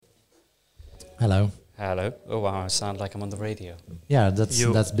Hello. Hello. Oh wow, I sound like I'm on the radio. Yeah,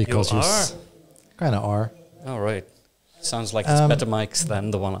 that's because you kind of are. All right. Sounds like it's better mics than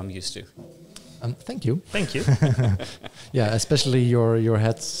the one I'm used to. Thank you. Thank you. Yeah, especially your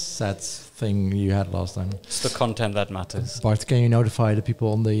headset thing you had last time. It's the content that matters. Bart, can you notify the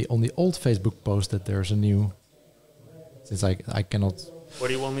people on the old Facebook post that there's a new? Since I cannot. What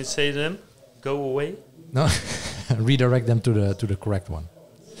do you want me to say to them? Go away? No, redirect them to the correct one.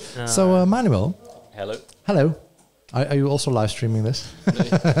 So Manuel. Hello. Hello. Are you also live streaming this?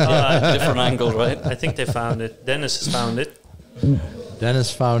 Different angle, right? I think they found it. Dennis has found it.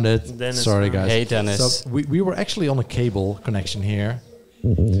 Dennis found it. Sorry, guys. Hey, Dennis. So we were actually on a cable connection here,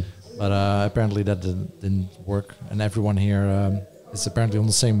 but apparently that didn't work. And everyone here is apparently on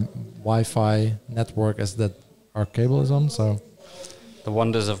the same Wi-Fi network as that our cable is on. So the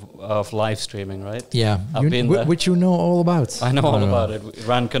wonders of live streaming, right? yeah, I've been there. Which you know all about. I know all about it. We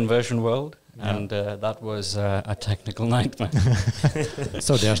ran Conversion World, and that was a technical nightmare.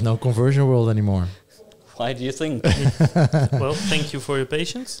 So there's no Conversion World anymore. Why do you think? Well, thank you for your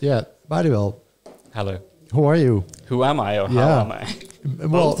patience. Yeah, Manuel. Hello. Who are you? Who am I, or how am I?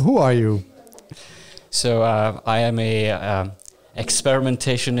 Well, who are you? So I am a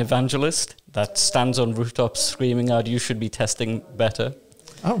experimentation evangelist that stands on rooftops screaming out, "You should be testing better."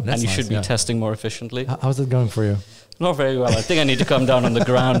 Oh, that's and you nice, should be testing more efficiently. How's it going for you? Not very well. I think I need to come down on the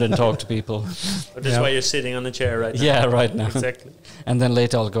ground and talk to people. But that's why you're sitting on the chair right now. Yeah, right now. Exactly. And then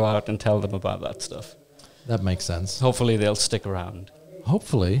later I'll go out and tell them about that stuff. That makes sense. Hopefully they'll stick around.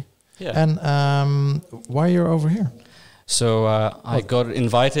 Hopefully. Yeah. And why you're over here? So I got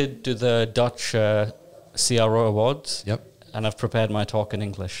invited to the Dutch CRO Awards. Yep. And I've prepared my talk in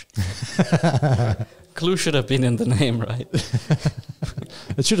English. Clue should have been in the name, right?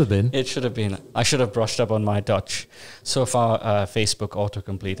 It should have been. It should have been. I should have brushed up on my Dutch. So far, Facebook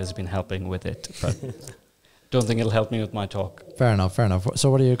autocomplete has been helping with it, but don't think it'll help me with my talk. Fair enough, fair enough. So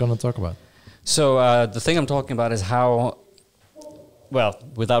what are you going to talk about? So the thing I'm talking about is how, well,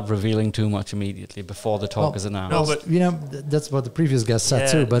 without revealing too much immediately before the talk is announced. No, but you know, that's what the previous guest said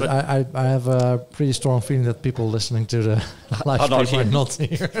too. But I have a pretty strong feeling that people listening to the live stream are not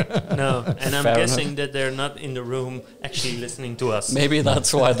here. No, and I'm guessing that they're not in the room actually listening to us. Maybe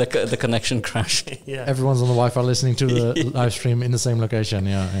that's why the connection crashed. Yeah. Everyone's on the Wi-Fi listening to the live stream in the same location.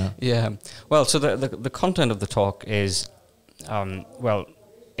 Yeah. Well, so the content of the talk is,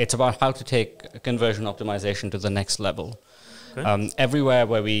 it's about how to take conversion optimization to the next level. Okay. Everywhere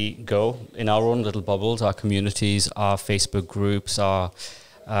where we go, in our own little bubbles, our communities, our Facebook groups, our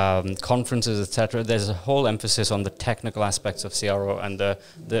conferences, etc., there's a whole emphasis on the technical aspects of CRO and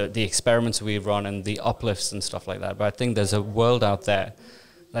the experiments we run and the uplifts and stuff like that. But I think there's a world out there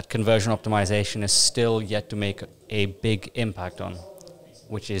that conversion optimization is still yet to make a big impact on,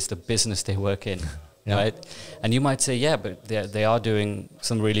 which is the business they work in. Yeah. Right? And you might say, yeah, but they are doing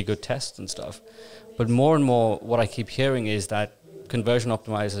some really good tests and stuff. But more and more, what I keep hearing is that conversion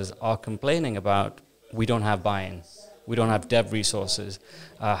optimizers are complaining about, we don't have buy-in, we don't have dev resources.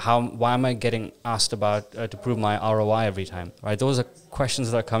 Why am I getting asked about to prove my ROI every time? Right? Those are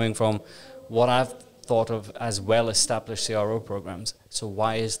questions that are coming from what I've thought of as well-established CRO programs. So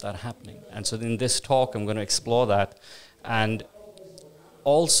why is that happening? And so in this talk, I'm going to explore that and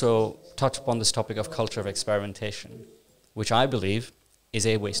also touch upon this topic of culture of experimentation, which I believe is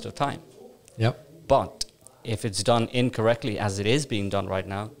a waste of time. Yep. But if it's done incorrectly, as it is being done right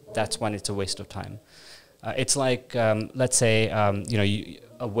now, that's when it's a waste of time. It's like, let's say,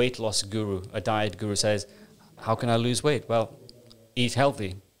 a weight loss guru, a diet guru says, how can I lose weight? Well, eat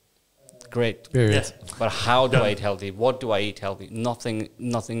healthy. Great. Period. Yeah. But how do I eat healthy? What do I eat healthy? Nothing,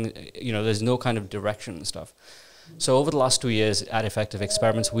 there's no kind of direction and stuff. So over the last 2 years at Effective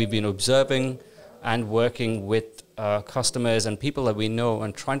Experiments, we've been observing and working with customers and people that we know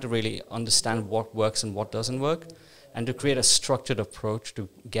and trying to really understand what works and what doesn't work and to create a structured approach to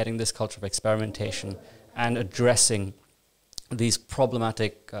getting this culture of experimentation and addressing these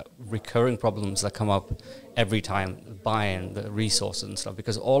problematic recurring problems that come up every time, buy-in, the resources and stuff,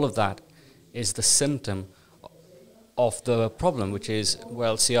 because all of that is the symptom of the problem, which is,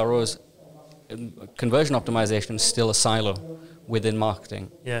 well, CROs, conversion optimization is still a silo within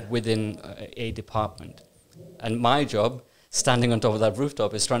marketing, within a department. And my job, standing on top of that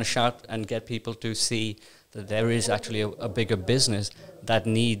rooftop, is trying to shout and get people to see that there is actually a bigger business that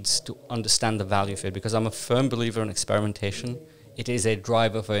needs to understand the value of it, because I'm a firm believer in experimentation. It is a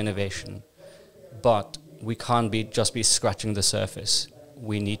driver for innovation. But we can't just be scratching the surface.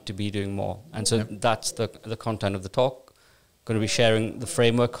 We need to be doing more. And so that's the content of the talk. Going to be sharing the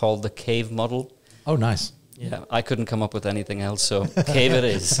framework called the CAVE model. Oh, nice. Yeah, I couldn't come up with anything else, so cave it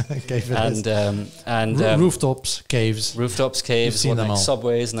is. Cave it is. And rooftops, caves. Rooftops, caves, seen them all.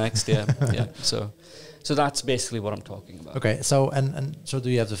 subways next, yeah. Yeah. So that's basically what I'm talking about. Okay, so and so do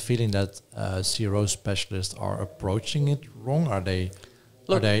you have the feeling that CRO specialists are approaching it wrong? Are they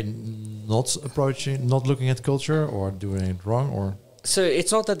not looking at culture or doing it wrong, or? So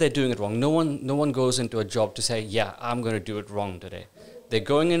it's not that they're doing it wrong. No one goes into a job to say, yeah, I'm going to do it wrong today. They're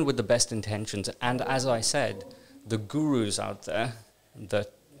going in with the best intentions, and as I said, the gurus out there,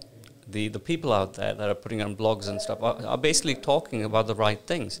 the people out there that are putting on blogs and stuff are basically talking about the right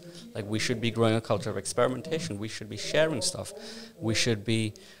things. Like, we should be growing a culture of experimentation. We should be sharing stuff. We should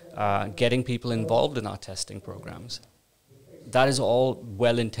be getting people involved in our testing programs. That is all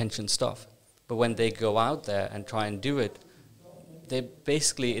well-intentioned stuff. But when they go out there and try and do it, they're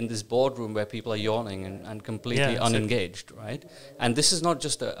basically in this boardroom where people are yawning and completely unengaged, right? And this is not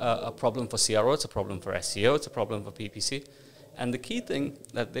just a problem for CRO, it's a problem for SEO, it's a problem for PPC. And the key thing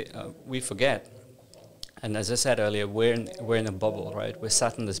that we forget, and as I said earlier, we're in a bubble, right? We're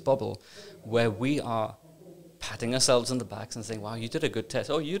sat in this bubble where we are patting ourselves on the backs and saying, wow, you did a good test.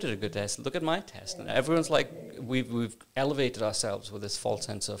 Oh, you did a good test. Look at my test. And everyone's like, we've elevated ourselves with this false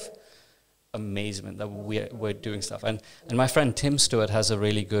sense of amazement that we're doing stuff. And my friend Tim Stewart has a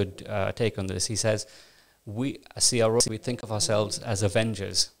really good take on this. He says, we, as CROs, we think of ourselves as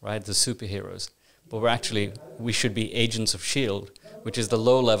Avengers, right? The superheroes. But we should be agents of S.H.I.E.L.D., which is the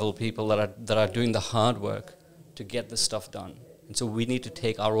low-level people that are doing the hard work to get this stuff done. And so we need to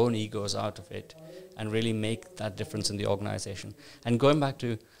take our own egos out of it and really make that difference in the organization. And going back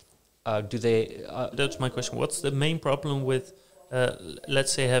to, That's my question. What's the main problem with,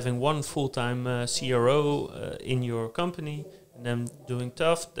 let's say, having one full-time CRO in your company, and then doing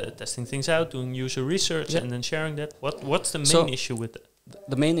testing things out, doing user research, and then sharing that? What's the main issue with that?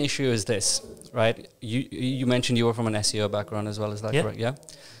 The main issue is this, right? You mentioned you were from an SEO background as well, is that correct?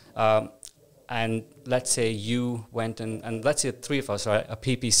 Yeah. And let's say you went and let's say three of us, right? A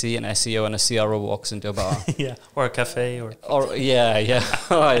PPC, an SEO, and a CRO walks into a bar. Yeah, or a cafe, or yeah.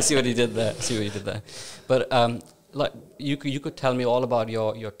 Oh, I see what you did there. But like you could tell me all about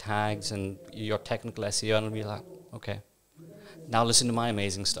your tags and your technical SEO, and I'll be like, okay, now listen to my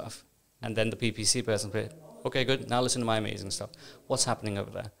amazing stuff. And then the PPC person will be, okay, good, now listen to my amazing stuff. What's happening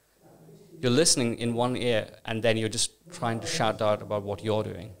over there? You're listening in one ear, and then you're just trying to shout out about what you're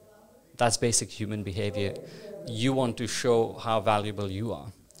doing. That's basic human behavior. You want to show how valuable you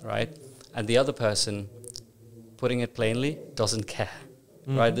are, right? And the other person, putting it plainly, doesn't care,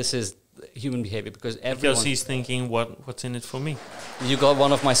 right? This is human behavior because because he's thinking, what's in it for me? You got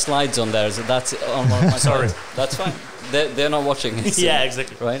one of my slides on there, so that's on one of my slides. That's fine. They're not watching it. So, yeah,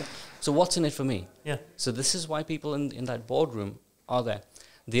 exactly. Right? So what's in it for me? Yeah. So this is why people in that boardroom are there.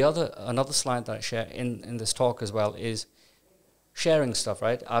 Another slide that I share in this talk as well is sharing stuff,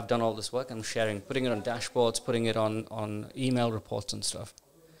 right? I've done all this work, I'm sharing, putting it on dashboards, putting it on email reports and stuff.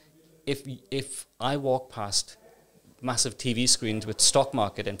 If I walk past massive TV screens with stock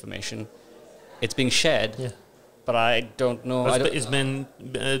market information, it's being shared, but I don't know. It's been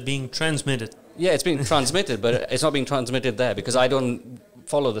being transmitted. Yeah, it's being transmitted, but it's not being transmitted there because I don't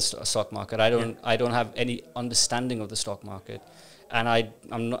follow the stock market. I don't have any understanding of the stock market. And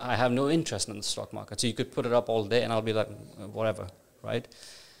I have no interest in the stock market. So you could put it up all day and I'll be like, whatever, right?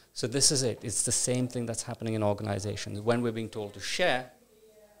 So this is it. It's the same thing that's happening in organizations. When we're being told to share,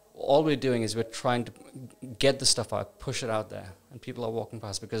 all we're doing is we're trying to get the stuff out, push it out there. And people are walking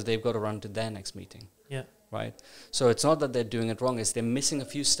past because they've got to run to their next meeting. Yeah. Right? So it's not that they're doing it wrong. It's they're missing a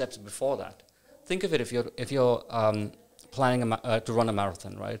few steps before that. Think of it if you're planning to run a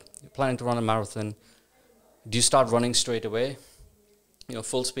marathon, right? You're planning to run a marathon. Do you start running straight away?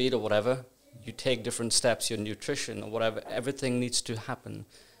 Full speed or whatever, you take different steps, your nutrition or whatever, everything needs to happen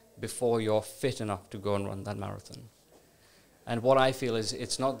before you're fit enough to go and run that marathon. And what I feel is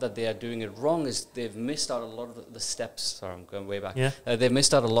it's not that they are doing it wrong, is they've missed out a lot of the steps. Sorry, I'm going way back. Yeah. They've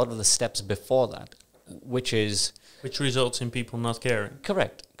missed out a lot of the steps before that, which results in people not caring.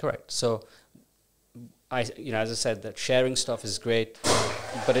 Correct. So, as I said, that sharing stuff is great,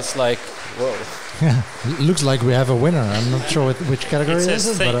 but it's like, whoa. Yeah, looks like we have a winner. I'm not sure which category it is.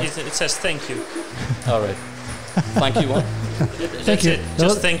 It says thank you. All right. Thank you, what? Thank you.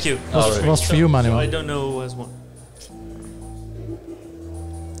 Just thank you. Was for you, Manuel. So I don't know who has won.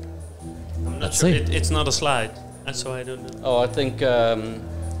 I'm not sure. It's not a slide, and so I don't know. Oh, I think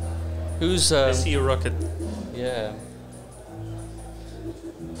who's? I see a rocket. Yeah.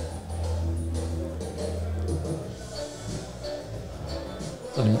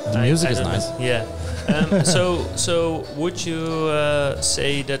 The music is nice. Yeah. So would you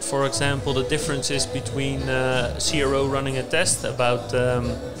say that, for example, the differences between CRO running a test about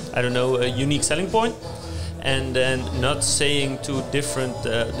a unique selling point, and then not saying to different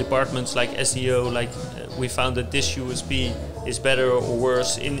departments like SEO, like we found that this USP is better or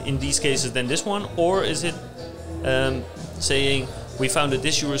worse in these cases than this one, or is it saying we found that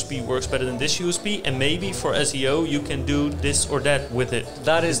this USP works better than this USP, and maybe for SEO you can do this or that with it?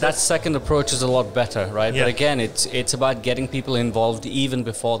 That second approach is a lot better, right? Yeah. But again, it's about getting people involved even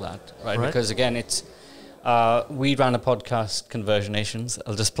before that, right? Because again, it's we ran a podcast, Conversionations.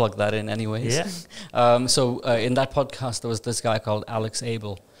 I'll just plug that in anyways. Yeah. So in that podcast, there was this guy called Alex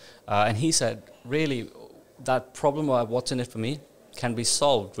Abel, and he said, really, that problem of what's in it for me can be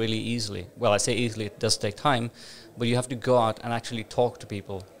solved really easily. Well, I say easily, it does take time, but you have to go out and actually talk to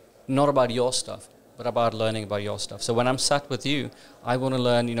people, not about your stuff, but about learning about your stuff. So when I'm sat with you, I want to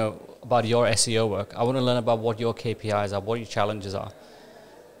learn, about your SEO work. I want to learn about what your KPIs are, what your challenges are.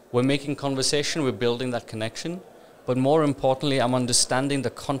 We're making conversation, we're building that connection, but more importantly, I'm understanding the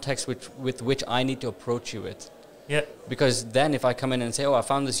context with which I need to approach you with. Yeah. Because then if I come in and say, I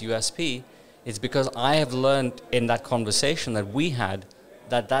found this USP, it's because I have learned in that conversation that we had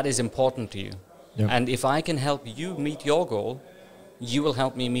that is important to you. Yep. And if I can help you meet your goal, you will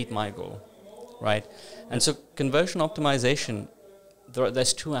help me meet my goal, right? And so conversion optimization,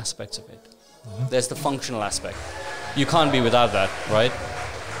 there's two aspects of it. Mm-hmm. There's the functional aspect. You can't be without that, right?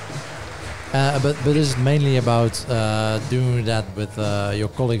 But is it mainly about doing that with your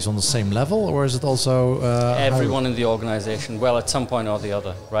colleagues on the same level, or is it also... everyone in the organization, well, at some point or the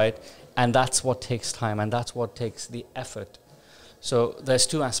other, right? And that's what takes time, and that's what takes the effort. So there's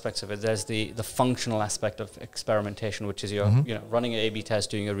two aspects of it. There's the functional aspect of experimentation, which is your running an A/B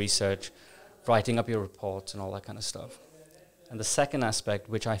test, doing your research, writing up your reports, and all that kind of stuff. And the second aspect,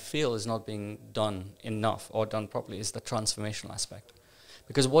 which I feel is not being done enough or done properly, is the transformational aspect.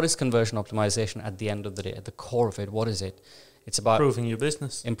 Because what is conversion optimization at the end of the day? At the core of it, what is it? It's about improving your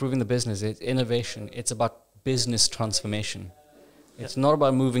business. Improving the business. It's innovation. It's about business transformation. It's not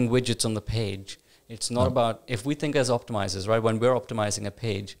about moving widgets on the page. It's not about, if we think as optimizers, right, when we're optimizing a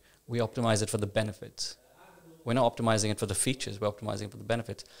page, we optimize it for the benefits. We're not optimizing it for the features, we're optimizing it for the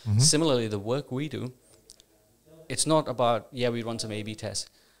benefits. Mm-hmm. Similarly, the work we do, it's not about, we run some A/B tests.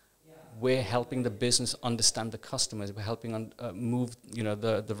 We're helping the business understand the customers. We're helping move,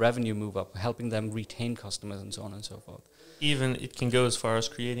 the revenue move up, helping them retain customers and so on and so forth. Even it can go as far as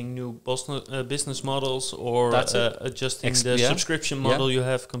creating new business models or adjusting the subscription model you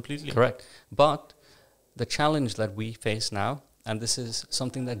have completely. Correct. But the challenge that we face now, and this is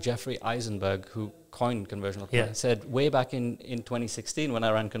something that Jeffrey Eisenberg, who coined Conversion Optimization, said way back in 2016 when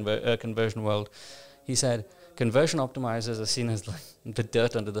I ran Conversion World, he said, conversion optimizers are seen as like the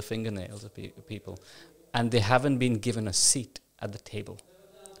dirt under the fingernails of people, and they haven't been given a seat at the table.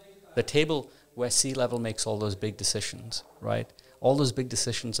 The table where C-level makes all those big decisions, right? All those big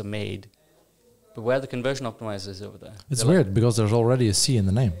decisions are made, but where the conversion optimizer is over there. It's weird because there's already a C in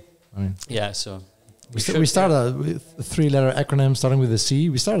the name. I mean, so we started out with a 3-letter acronym starting with a C.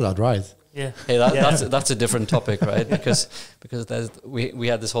 We started out right. Yeah. Hey, that's a different topic, right? Because we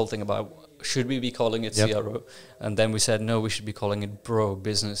had this whole thing about should we be calling it CRO, and then we said no, we should be calling it BRO,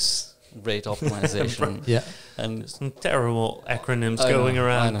 business rate optimization. And some terrible acronyms going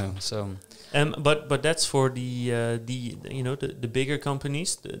around. I know. So, but that's for the bigger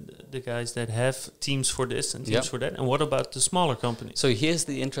companies, the guys that have teams for this and teams for that. And what about the smaller companies? So here's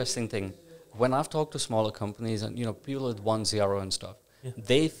the interesting thing: when I've talked to smaller companies and people with 1 CRO and stuff,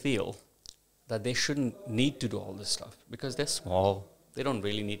 they feel that they shouldn't need to do all this stuff because they're small. They don't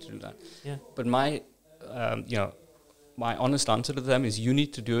really need to do that. Yeah. But my honest answer to them is you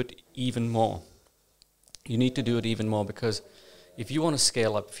need to do it even more. You need to do it even more because if you want to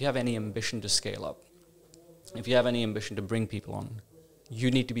scale up, if you have any ambition to scale up, if you have any ambition to bring people on, you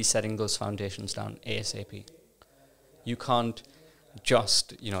need to be setting those foundations down ASAP. You can't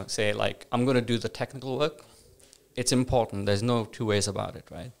just, say like, I'm going to do the technical work. It's important. There's no two ways about it,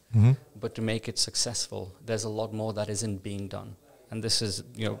 right? Mm-hmm. But to make it successful, there's a lot more that isn't being done. And this is,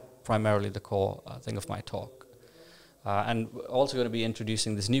 primarily the core thing of my talk. And we're also going to be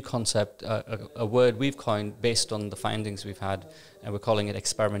introducing this new concept, a word we've coined based on the findings we've had, and we're calling it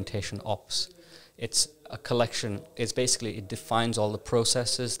experimentation ops. It's a collection. It's basically, it defines all the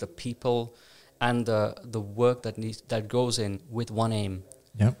processes, the people, and the work that goes in with one aim.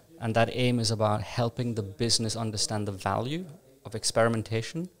 Yeah. And that aim is about helping the business understand the value of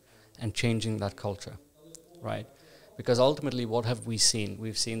experimentation and changing that culture, right? Because ultimately, what have we seen?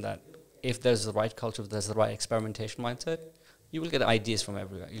 We've seen that if there's the right culture, if there's the right experimentation mindset, you will get ideas from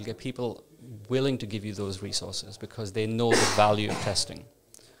everywhere. You'll get people willing to give you those resources because they know the value of testing.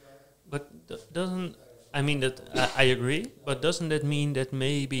 But I agree, but doesn't that mean that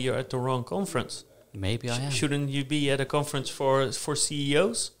maybe you're at the wrong conference? Maybe I am. Shouldn't you be at a conference for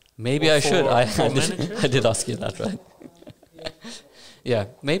CEOs? Maybe I should. I did ask you that, right? Yeah,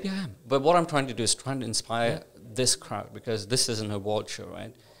 maybe I am. But what I'm trying to do is trying to inspire this crowd, because this is an award show,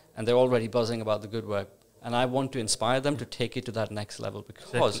 right? And they're already buzzing about the good work. And I want to inspire them to take it to that next level,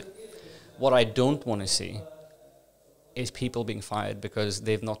 because what I don't want to see is people being fired because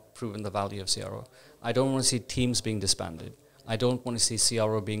they've not proven the value of CRO. I don't want to see teams being disbanded. I don't want to see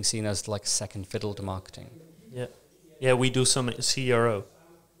CRO being seen as like second fiddle to marketing. Yeah, yeah, we do some CRO,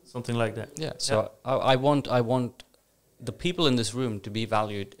 something like that. Yeah, so I want the people in this room to be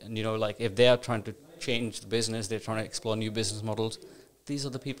valued, and like if they are trying to change the business, they're trying to explore new business models. These are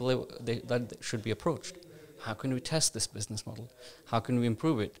the people that should be approached. How can we test this business model? How can we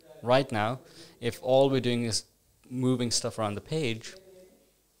improve it? Right now, if all we're doing is moving stuff around the page,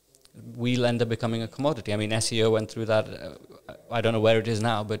 we'll end up becoming a commodity. I mean, SEO went through that. I don't know where it is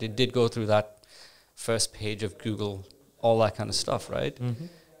now, but it did go through that first page of Google, all that kind of stuff, right? Mm-hmm.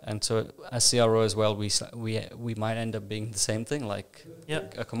 And so as CRO as well, we might end up being the same thing, like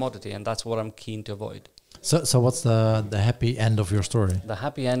a commodity, and that's what I'm keen to avoid. So what's the happy end of your story? The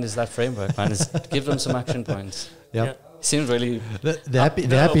happy end is that framework, man. Is give them some action points. Yep. Seems really... The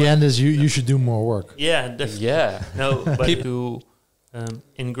happy end is you should do more work. Yeah, definitely. Yeah. No, but to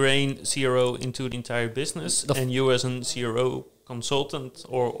ingrain CRO into the entire business, and you as a CRO consultant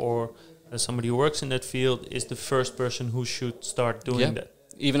or as somebody who works in that field is the first person who should start doing that.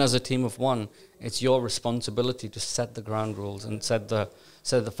 Even as a team of one, it's your responsibility to set the ground rules and set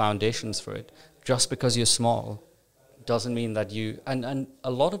the foundations for it. Just because you're small doesn't mean that you... And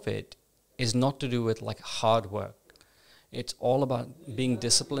a lot of it is not to do with like hard work. It's all about being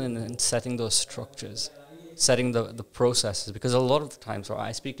disciplined and setting those structures, setting the processes. Because a lot of the times where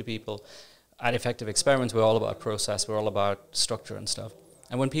I speak to people at Effective Experiments, we're all about process, we're all about structure and stuff.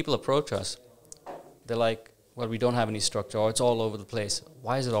 And when people approach us, they're like, well, we don't have any structure, or it's all over the place.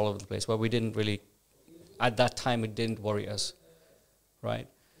 Why is it all over the place? Well, we didn't really, at that time, it didn't worry us, right?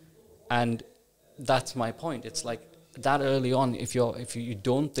 And that's my point. It's like that early on, if you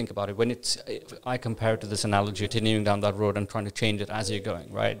don't think about it, I compare it to this analogy, continuing down that road and trying to change it as you're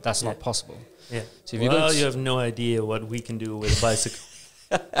going, right? That's not possible. Yeah. So if you have no idea what we can do with a bicycle.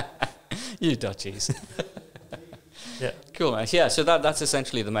 You Dutchies. Yeah. Cool, man. Yeah. So that's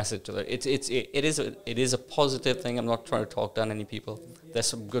essentially the message to it. It is a positive thing. I'm not trying to talk down any people. There's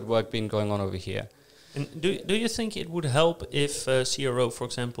some good work being going on over here. And do you think it would help if CRO, for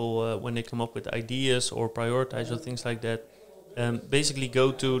example, when they come up with ideas or prioritize or things like that, basically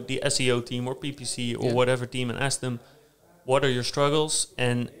go to the SEO team or PPC or whatever team and ask them, what are your struggles,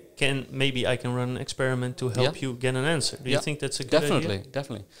 and maybe I can run an experiment to help you get an answer. Do you think that's a good idea?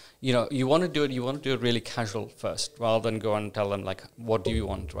 Definitely. You want to do it really casual first, rather than go and tell them like, what do you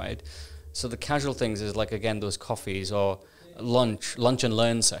want, right? So the casual things is like, again, those coffees or lunch and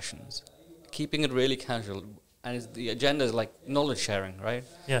learn sessions. Keeping it really casual, and the agenda is like knowledge sharing, right?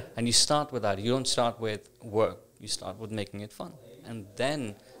 Yeah. And you start with that. You don't start with work. You start with making it fun, and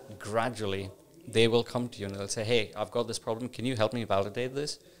then gradually they will come to you and they'll say, "Hey, I've got this problem. Can you help me validate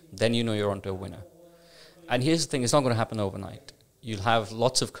this?" Then you know you're onto a winner. And here's the thing: it's not going to happen overnight. You'll have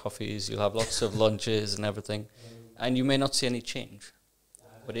lots of coffees, you'll have lots of lunches and everything, and you may not see any change,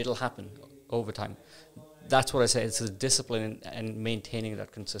 but it'll happen over time. That's what I say. It's the discipline and maintaining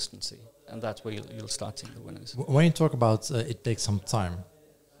that consistency. And that's where you'll start seeing the winners. When you talk about it takes some time.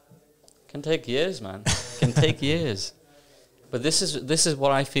 Can take years, man. Can take years. But this is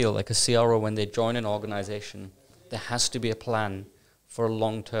what I feel like a CRO, when they join an organization, there has to be a plan for a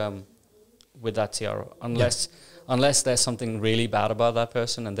long term with that CRO. Unless there's something really bad about that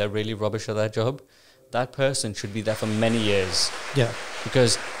person and they're really rubbish at their job, that person should be there for many years. Yeah.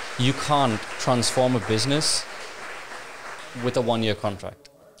 Because you can't transform a business with a 1-year contract.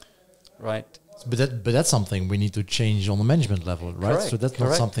 Right. But that's something we need to change on the management level, right? Correct. So that's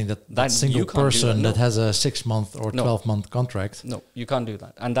not something that single person that has a 6-month or 12-month contract. No, you can't do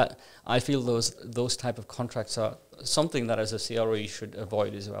that. And that I feel those type of contracts are something that as a CRO you should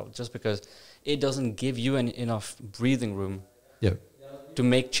avoid as well, just because it doesn't give you enough breathing room to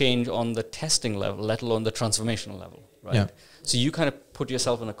make change on the testing level, let alone the transformational level, right? Yeah. So you kind of put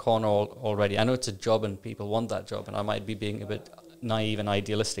yourself in a corner already. I know it's a job and people want that job, and I might be being a bit naive and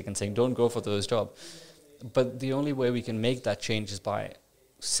idealistic and saying don't go for those jobs, but the only way we can make that change is by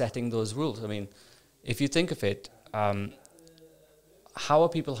setting those rules. I mean, if you think of it, how are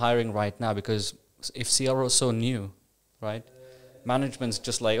people hiring right now? Because if CRO is so new, right, Management's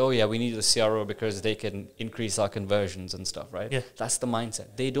just like, oh yeah, we need a CRO because they can increase our conversions and stuff, right? Yeah. That's the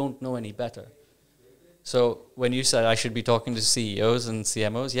mindset. They don't know any better. So when you said I should be talking to CEOs and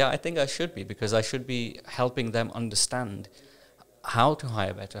CMOs, yeah, I think I should be, because I should be helping them understand how to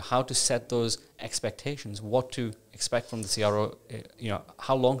hire better, how to set those expectations, what to expect from the CRO,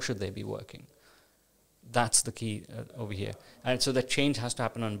 how long should they be working. That's the key over here. And so the change has to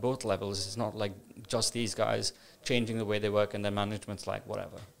happen on both levels. It's not like just these guys changing the way they work and their management's like,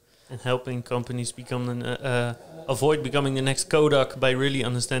 whatever. And helping companies avoid becoming the next Kodak by really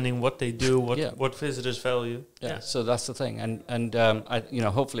understanding what they do, what visitors value. Yeah, so that's the thing. And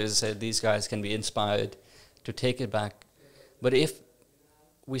hopefully, as I said, these guys can be inspired to take it back. But if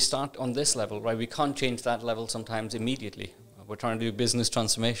we start on this level, right, we can't change that level sometimes immediately. We're trying to do business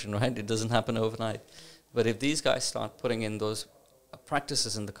transformation, right? It doesn't happen overnight. But if these guys start putting in those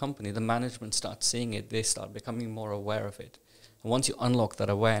practices in the company, the management starts seeing it, they start becoming more aware of it. And once you unlock that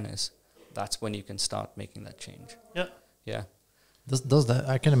awareness, that's when you can start making that change. Yeah. Yeah. Does that?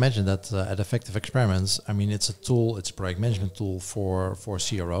 I can imagine that at Effective Experiments, I mean, it's a tool, it's a project management tool for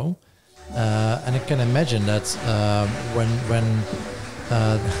CRO. And I can imagine that when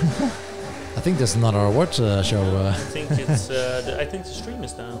I think there's another award show. I think the stream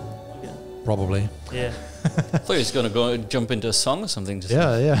is down again. Probably. Yeah. I thought he was going to go jump into a song or something.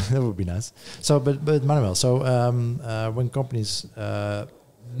 Yeah, that would be nice. So, but Manuel, so when companies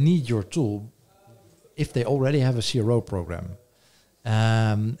need your tool, if they already have a CRO program,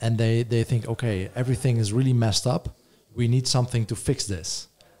 and they think, okay, everything is really messed up, we need something to fix this,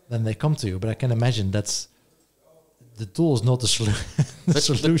 then they come to you. But I can imagine that's the tool is not the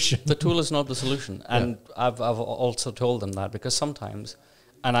solution. The tool is not the solution, and I've also told them that, because sometimes,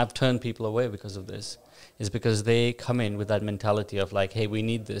 and I've turned people away because of this, is because they come in with that mentality of like, hey, we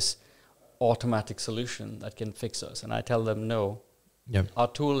need this automatic solution that can fix us. And I tell them, no, our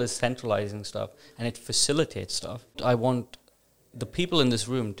tool is centralizing stuff and it facilitates stuff. I want the people in this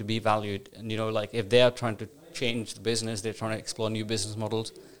room to be valued. And, like if they are trying to change the business, they're trying to explore new business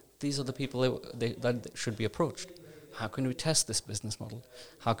models, these are the people that should be approached. How can we test this business model?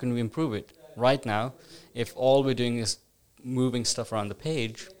 How can we improve it? Right now, if all we're doing is moving stuff around the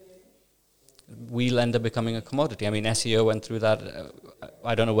page, we'll end up becoming a commodity. I mean, SEO went through that.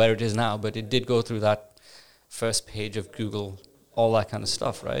 I don't know where it is now, but it did go through that first page of Google, all that kind of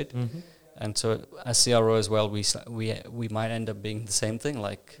stuff, right? Mm-hmm. And so as CRO as well, we might end up being the same thing,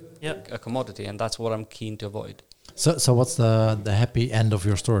 like a commodity, and that's what I'm keen to avoid. So what's the happy end of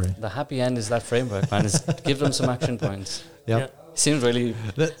your story? The happy end is that framework, man. Is give them some action points. Yep. Seems really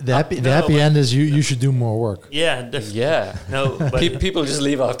the happy end is you should do more work. Yeah, definitely. Yeah. No, but people just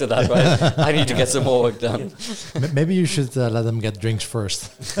leave after that, right? I need to get some more work done. Maybe you should let them get drinks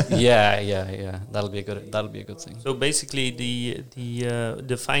first. Yeah. That'll be a good thing. So basically,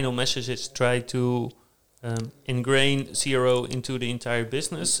 the final message is try to ingrain CRO into the entire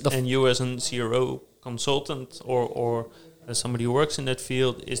business, and you as a CRO consultant or somebody who works in that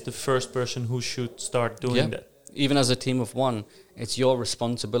field is the first person who should start doing that. Even as a team of one, it's your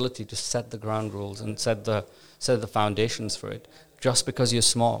responsibility to set the ground rules and set the foundations for it. Just because you're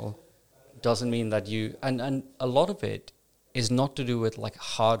small doesn't mean that you... And a lot of it is not to do with like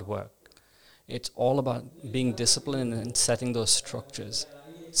hard work. It's all about being disciplined and setting those structures,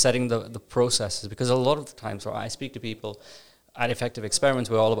 setting the processes. Because a lot of the times where I speak to people at Effective Experiments,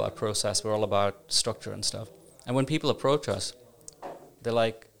 we're all about process, we're all about structure and stuff. And when people approach us, they're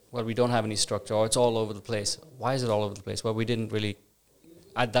like, well, we don't have any structure, or it's all over the place. Why is it all over the place? Well, we didn't really,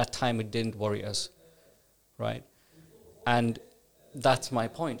 at that time, it didn't worry us, right? And that's my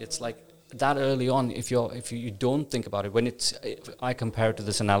point. It's like that early on, if you don't think about it, I compare it to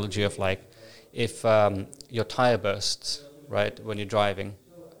this analogy of like, if your tire bursts, right, when you're driving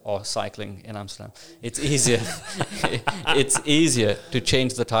or cycling in Amsterdam, it's easier to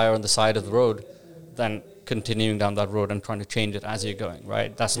change the tire on the side of the road than continuing down that road and trying to change it as you're going,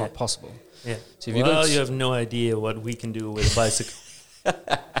 right? That's not possible. Yeah. So if you have no idea what we can do with a bicycle.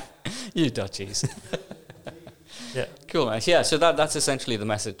 You Dutchies. Yeah. Cool, man. Yeah. So that's essentially the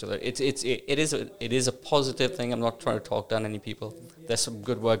message to it. It is a positive thing. I'm not trying to talk down any people. There's some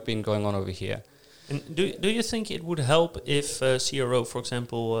good work being going on over here. And do you think it would help if CRO, for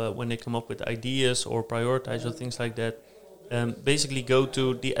example, when they come up with ideas or prioritize or things like that, basically go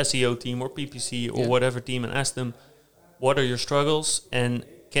to the SEO team or PPC or whatever team and ask them, what are your struggles, and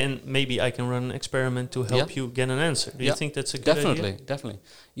maybe I can run an experiment to help you get an answer. Do you think that's a good idea? Definitely.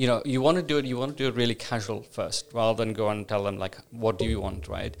 You want to do it really casual first, rather than go and tell them like, what do you want,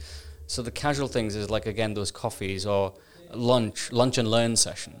 right? So the casual things is like, again, those coffees or lunch and learn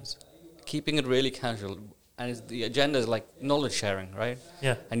sessions. Keeping it really casual And the agenda is like knowledge sharing, right?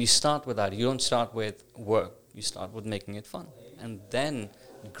 Yeah. And you start with that. You don't start with work. You start with making it fun. And then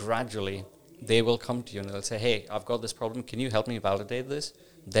gradually they will come to you and they'll say, hey, I've got this problem. Can you help me validate this?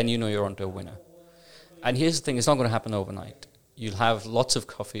 Then you know you're onto a winner. And here's the thing. It's not going to happen overnight. You'll have lots of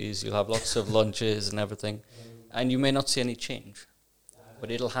coffees. You'll have lots of lunches and everything. And you may not see any change. But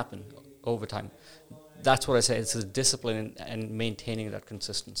it'll happen over time. That's what I say. It's the discipline and maintaining that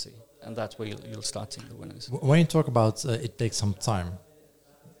consistency. And that's where you'll start seeing the winners. When you talk about it takes some time.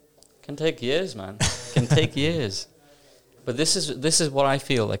 Can take years, man. Can take years. But this is what I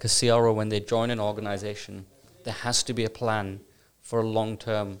feel like a CRO, when they join an organization, there has to be a plan for a long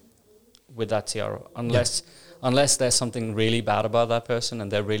term with that CRO. Unless there's something really bad about that person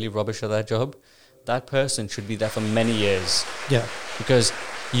and they're really rubbish at their job, that person should be there for many years. Yeah. Because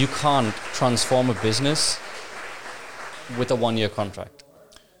you can't transform a business with a 1-year contract,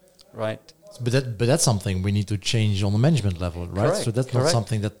 right? But that's something we need to change on the management level, right? Correct, So that's correct. not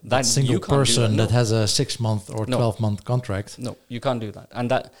something that single you can't do person that, that has a 6-month or 12-month contract. No, you can't do that.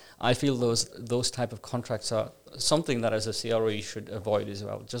 And that I feel those type of contracts are something that as a CRO you should avoid as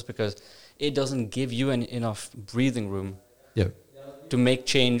well, just because it doesn't give you enough breathing room to make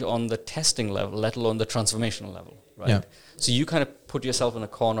change on the testing level, let alone the transformational level, right? Yeah. So you kind of put yourself in a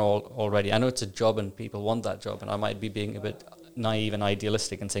corner already. I know it's a job and people want that job, and I might be being a bit naive and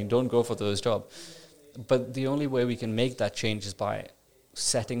idealistic and saying don't go for those jobs, but the only way we can make that change is by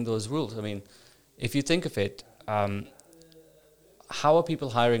setting those rules. I mean, if you think of it, how are people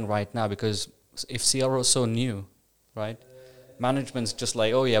hiring right now? Because if CRO is so new, right, management's just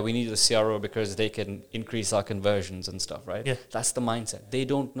like, oh yeah, we need a CRO because they can increase our conversions and stuff, right? Yeah. That's the mindset. They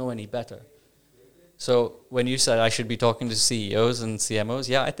don't know any better. So when you said I should be talking to CEOs and CMOs,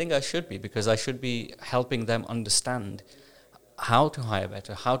 yeah, I think I should be, because I should be helping them understand how to hire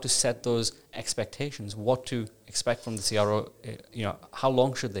better, how to set those expectations, what to expect from the CRO, how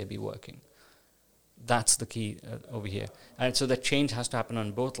long should they be working. That's the key over here. And so that change has to happen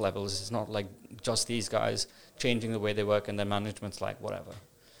on both levels. It's not like just these guys changing the way they work and their management's like, whatever.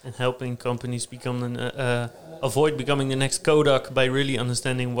 And helping companies avoid becoming the next Kodak by really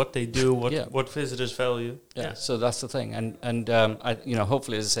understanding what they do, what visitors value. Yeah, so that's the thing. And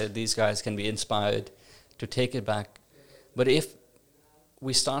hopefully, as I said, these guys can be inspired to take it back. But if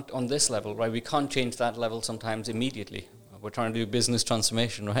we start on this level, right, we can't change that level sometimes immediately. We're trying to do business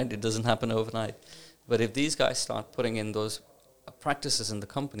transformation, right? It doesn't happen overnight. But if these guys start putting in those practices in the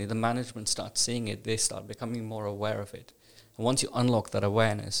company, the management starts seeing it, they start becoming more aware of it. And once you unlock that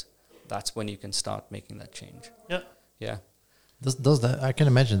awareness, that's when you can start making that change. Yeah. Yeah. Does that? I can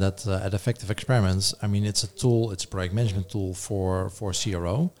imagine that at Effective Experiments, I mean, it's a tool, it's a project management tool for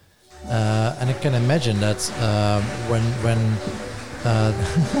CRO. And I can imagine that when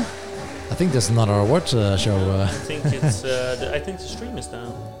I think there's another award show. I think it's. I think the stream is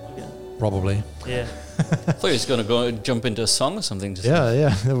down again. Probably. Yeah. I thought he was going to go jump into a song or something.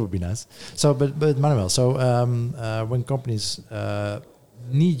 Yeah, that would be nice. So, but Manuel, so when companies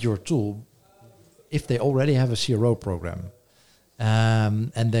need your tool, if they already have a CRO program,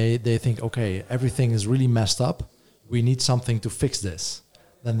 and they think, okay, everything is really messed up, we need something to fix this.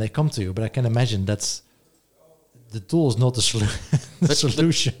 Then they come to you, but I can imagine the tool is not the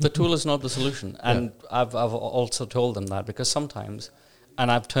solution. The tool is not the solution, and I've also told them that, because sometimes,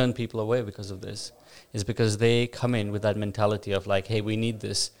 and I've turned people away because of this, is because they come in with that mentality of like, hey, we need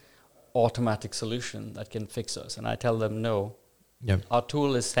this automatic solution that can fix us, and I tell them no. Yep. Our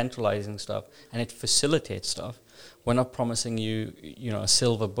tool is centralizing stuff, and it facilitates stuff. We're not promising you, a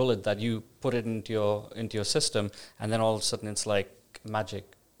silver bullet that you put it into your system, and then all of a sudden it's like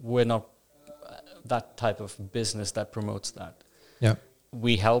magic. We're not that type of business that promotes that. Yeah.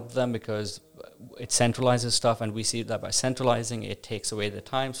 We help them because it centralizes stuff, and we see that by centralizing, it takes away the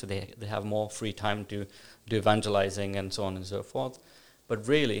time, so they have more free time to do evangelizing and so on and so forth. But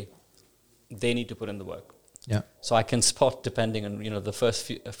really, they need to put in the work. Yeah. So I can spot, depending on the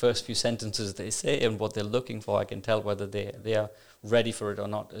first few sentences they say and what they're looking for, I can tell whether they are ready for it or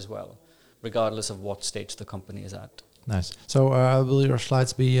not as well, regardless of what stage the company is at. Nice. So will your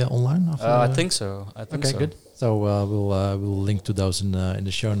slides be online? I think so. Okay, good. So we'll link to those in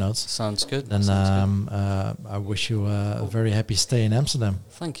the show notes. Sounds good. Then I wish you a very happy stay in Amsterdam.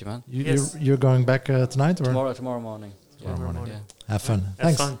 Thank you, man. You're going back tonight or tomorrow morning. Tomorrow morning. Yeah. Have fun. Have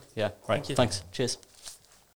Thanks. fun. Yeah. Right. Thanks. Cheers.